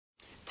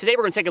Today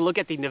we're going to take a look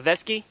at the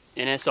Noveske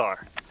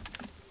NSR.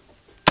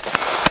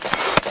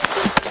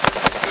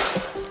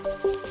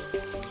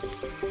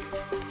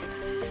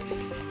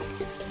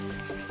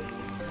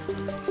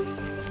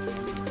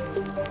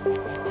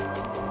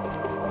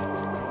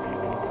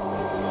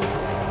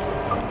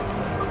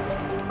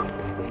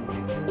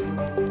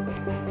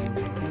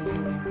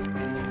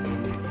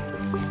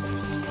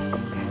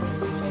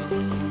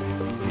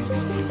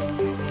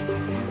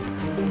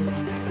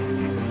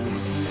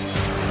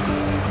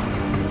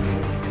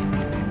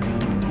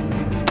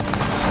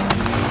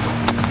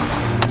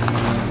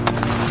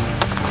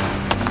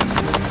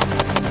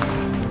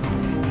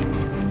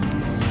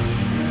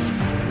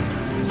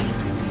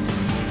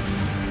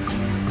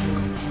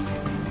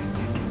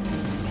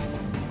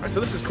 So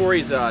this is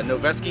Corey's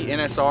Noveske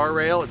NSR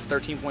rail. It's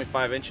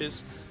 13.5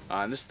 inches.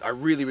 I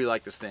really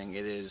like this thing.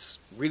 It is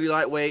really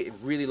lightweight,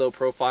 really low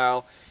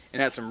profile,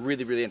 and has some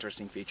really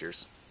interesting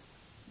features.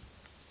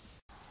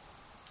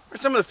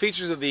 Some of the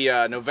features of the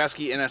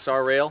Noveske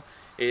NSR rail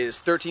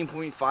is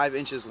 13.5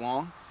 inches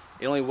long.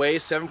 It only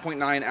weighs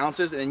 7.9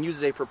 ounces and then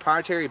uses a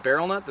proprietary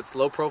barrel nut that's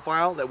low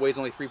profile that weighs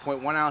only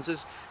 3.1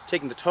 ounces,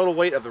 taking the total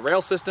weight of the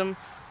rail system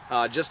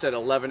just at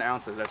 11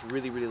 ounces. That's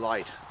really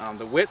light.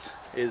 The width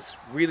is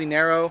really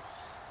narrow,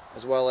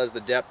 as well as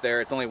the depth there.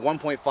 It's only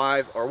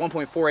 1.5 or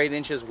 1.48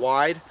 inches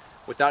wide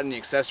without any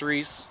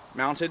accessories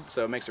mounted,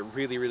 so it makes it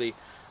really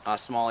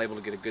small, able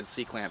to get a good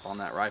C-clamp on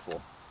that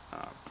rifle.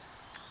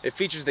 It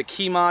features the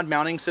key mod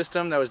mounting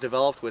system that was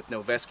developed with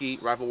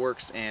Noveske Rifle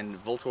Works and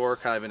Vultor,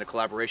 kind of in a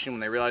collaboration. When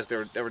they realized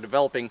they were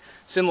developing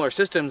similar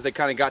systems, they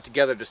kind of got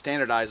together to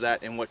standardize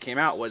that, and what came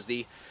out was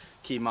the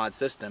key mod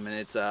system. And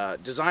it's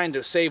designed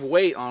to save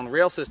weight on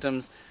rail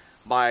systems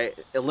by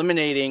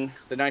eliminating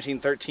the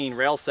 1913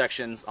 rail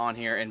sections on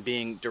here and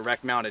being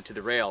direct mounted to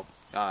the rail,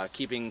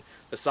 keeping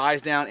the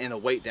size down and the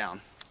weight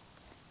down.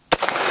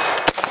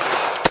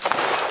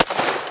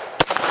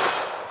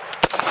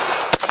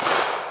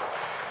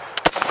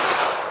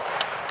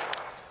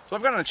 So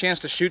I've gotten a chance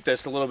to shoot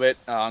this a little bit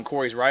on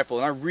Corey's rifle,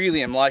 and I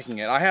really am liking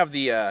it. I have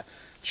the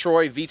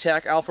Troy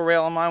VTAC Alpha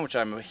rail on mine, which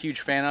I'm a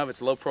huge fan of.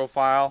 It's low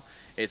profile,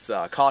 it's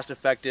cost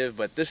effective,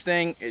 but this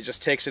thing, it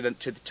just takes it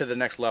to the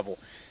next level.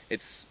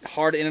 It's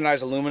hard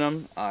anodized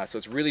aluminum, so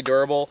it's really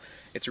durable,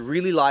 it's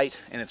really light,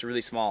 and it's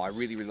really small. I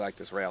really like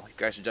this rail. You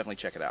guys should definitely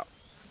check it out.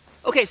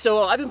 Okay,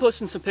 so I've been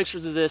posting some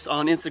pictures of this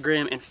on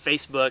Instagram and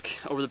Facebook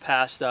over the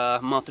past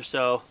month or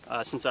so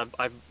since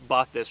I've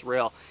bought this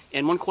rail.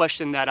 And one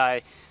question that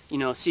I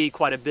see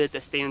quite a bit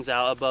that stands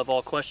out above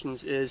all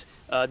questions is,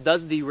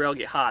 does the rail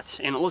get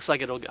hot? And it looks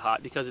like it'll get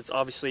hot because it's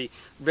obviously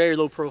very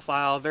low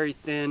profile, very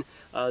thin.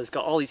 It's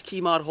got all these key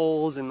mod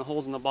holes and the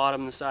holes in the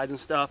bottom and the sides and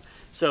stuff.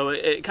 So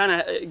it kind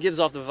of gives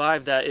off the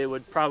vibe that it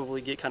would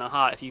probably get kind of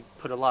hot if you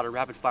put a lot of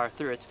rapid fire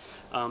through it.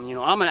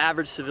 I'm an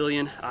average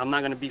civilian. I'm not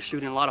going to be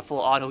shooting a lot of full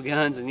auto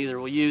guns, and neither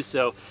will you.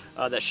 So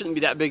that shouldn't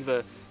be that big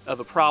of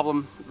a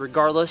problem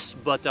regardless.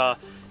 But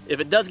if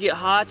it does get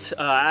hot,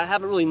 I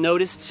haven't really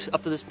noticed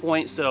up to this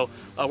point, so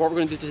what we're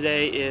going to do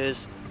today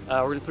is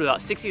we're going to put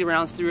about 60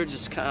 rounds through it,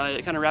 just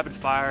kind of rapid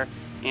fire,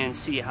 and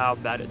see how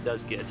bad it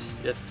does get,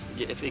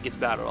 if it gets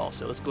bad at all.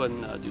 So let's go ahead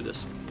and do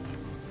this.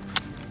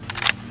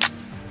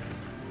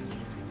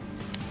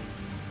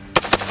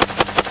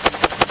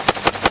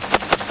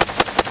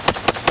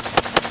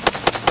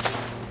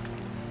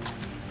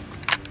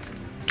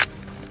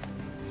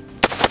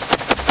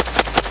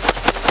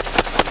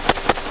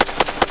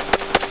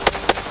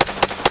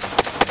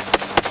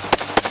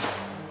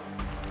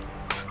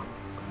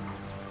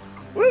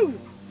 Woo!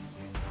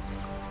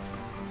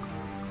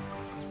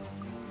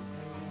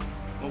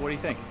 Well, what do you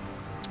think?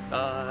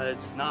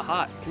 It's not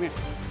hot. Come here.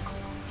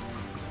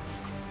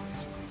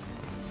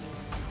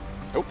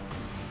 Nope.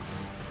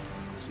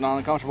 It's not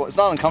uncomfortable. It's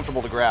not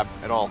uncomfortable to grab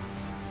at all.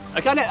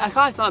 I kind of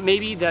thought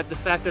maybe that the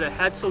fact that it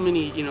had so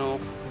many,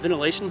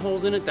 ventilation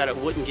holes in it, that it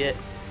wouldn't get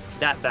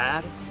that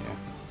bad. Yeah.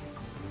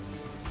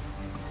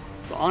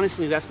 But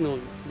honestly, that's no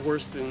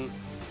worse than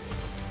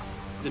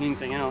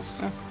anything else.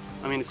 Yeah.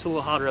 I mean, it's a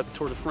little hotter up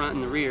toward the front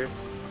and the rear,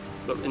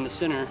 but in the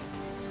center,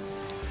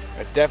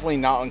 it's definitely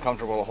not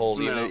uncomfortable to hold,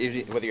 no.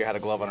 even whether you had a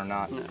glove on or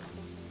not. No.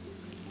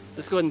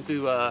 Let's go ahead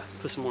and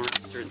put some more rounds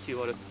through it and see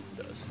what it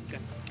does. Okay.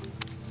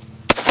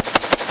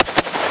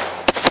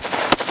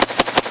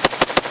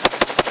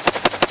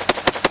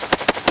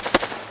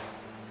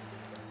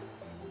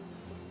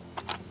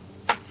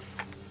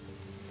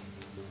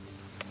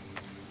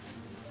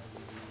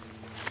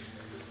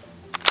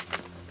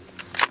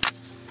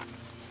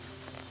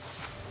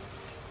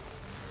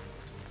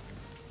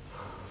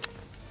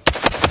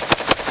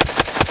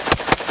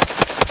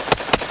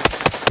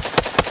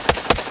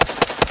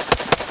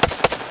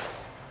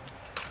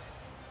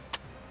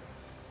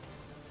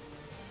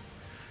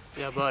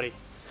 Yeah, buddy.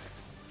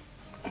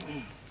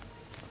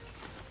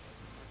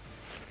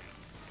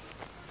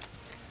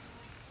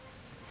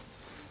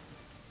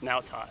 Now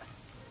it's hot.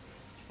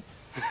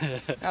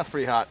 That's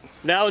pretty hot.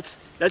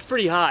 That's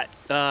pretty hot.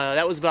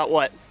 That was about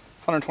what?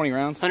 120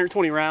 rounds.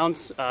 120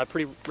 rounds.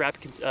 Pretty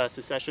rapid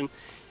succession,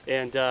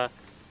 and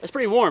that's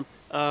pretty warm.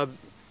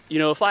 you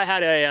know, if I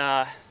had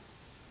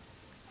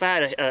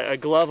a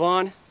glove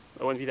on, it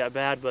wouldn't be that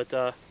bad,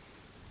 but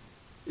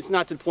it's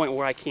not to the point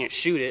where I can't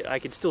shoot it. I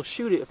could still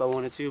shoot it if I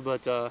wanted to,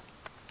 but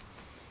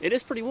it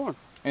is pretty warm.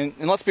 And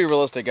let's be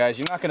realistic, guys.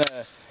 You're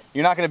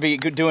not gonna be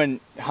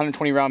doing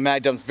 120 round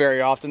mag dumps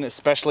very often,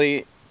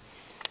 especially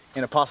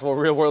in a possible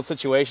real world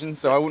situation.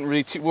 So I wouldn't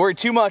really worry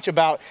too much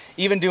about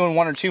even doing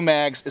 1 or 2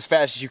 mags as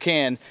fast as you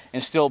can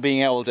and still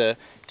being able to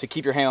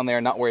keep your hand on there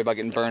and not worry about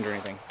getting burned or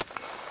anything.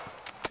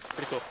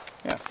 Pretty cool.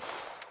 Yeah.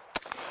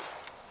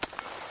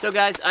 So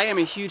guys, I am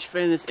a huge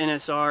fan of this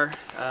NSR.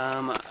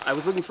 I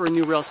was looking for a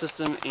new rail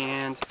system,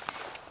 and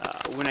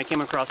when I came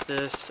across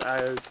this,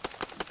 I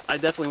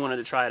definitely wanted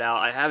to try it out.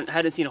 I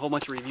hadn't seen a whole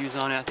bunch of reviews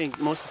on it. I think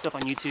most of the stuff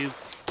on YouTube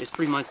is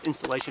pretty much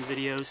installation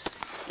videos,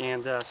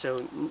 and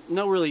so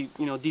no really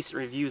decent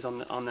reviews on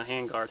the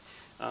handguard.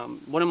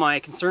 One of my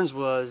concerns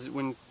was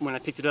when I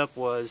picked it up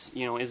was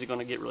is it going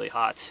to get really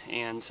hot?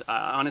 And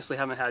I honestly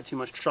haven't had too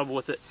much trouble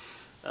with it.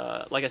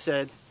 Like I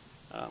said,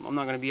 I'm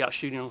not going to be out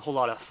shooting a whole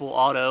lot of full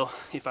auto.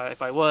 If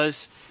I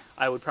was,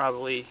 I would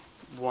probably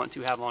want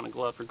to have on a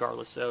glove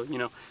regardless. So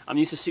I'm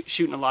used to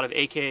shooting a lot of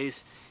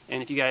AKs,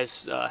 and if you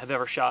guys have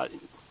ever shot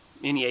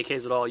any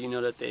AKs at all, you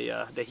know that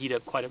they heat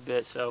up quite a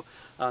bit. So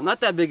not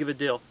that big of a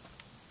deal.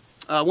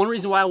 One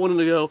reason why I wanted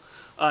to go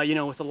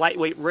with a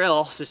lightweight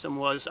rail system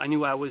was I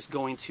knew I was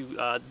going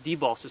to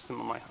D-ball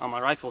system on my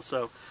rifle.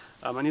 So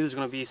I knew there's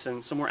going to be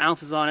some more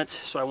ounces on it,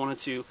 so I wanted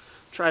to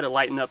try to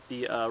lighten up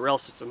the rail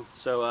system.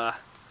 So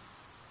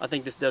I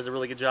think this does a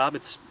really good job.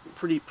 It's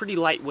pretty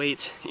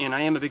lightweight, and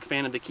I am a big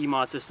fan of the key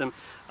mod system.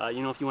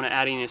 If you want to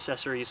add any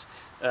accessories,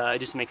 it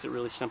just makes it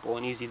really simple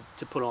and easy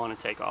to put on and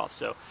take off.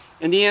 So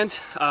in the end,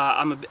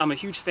 I'm a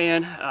huge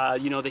fan.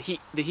 The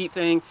heat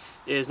thing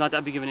is not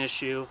that big of an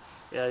issue.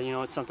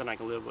 It's something I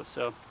can live with.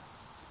 So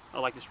I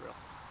like this rail.